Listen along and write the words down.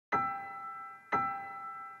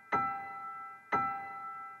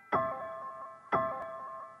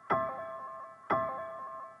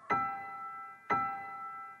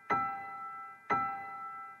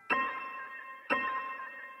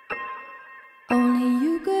only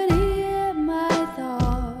you could hear my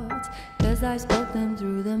thoughts, 'cause I spoke them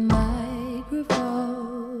through the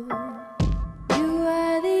microphone. You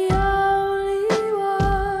were the only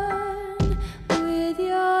one with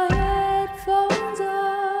your headphones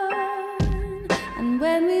on. And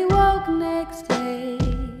when we woke next day,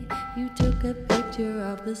 you took a picture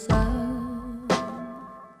of the sun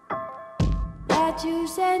that you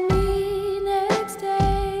sent me next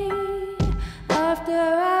day after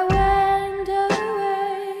I went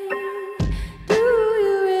away. Do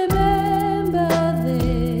you remember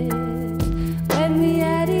this? When we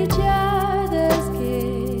had each other's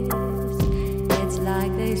kiss, it's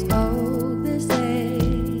like they spoke the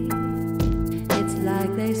same. It's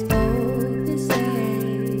like they spoke the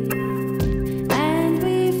same. And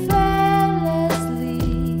we fell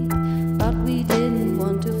asleep, but we didn't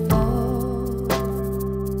want to fall.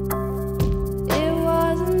 It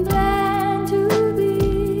wasn't planned to be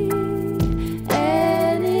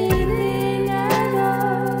anything at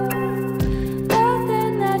all. But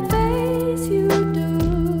then that face you do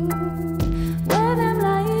when I'm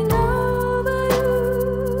lying over you,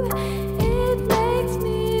 it makes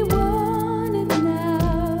me want it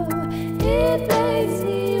now. It